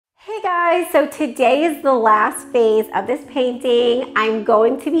Hey guys, so today is the last phase of this painting. I'm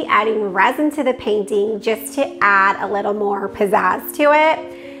going to be adding resin to the painting just to add a little more pizzazz to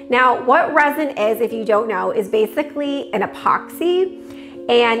it. Now, what resin is, if you don't know, is basically an epoxy,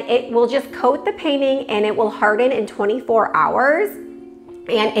 and it will just coat the painting and it will harden in 24 hours.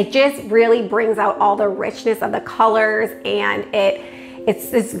 And it just really brings out all the richness of the colors, and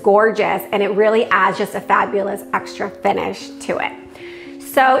it's just gorgeous, and it really adds just a fabulous extra finish to it.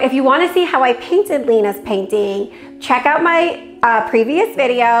 So if you want to see how I painted Lena's painting, check out my previous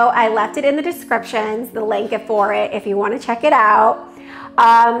video. I left it in the descriptions, the link for it if you want to check it out.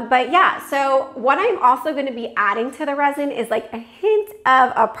 But yeah, so what I'm also going to be adding to the resin is like a hint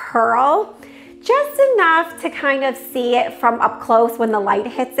of a pearl, just enough to kind of see it from up close when the light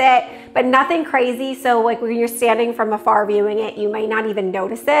hits it, but nothing crazy. So like when you're standing from afar viewing it, you might not even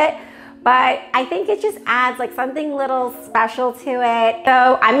notice it. But I think it just adds like something little special to it.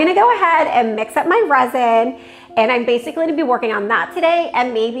 So I'm gonna go ahead and mix up my resin, and I'm basically gonna be working on that today,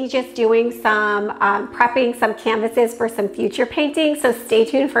 and maybe just doing some prepping some canvases for some future paintings. So stay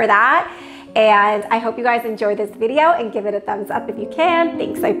tuned for that. And I hope you guys enjoy this video and give it a thumbs up if you can.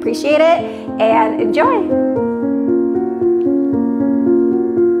 Thanks, I appreciate it, and enjoy.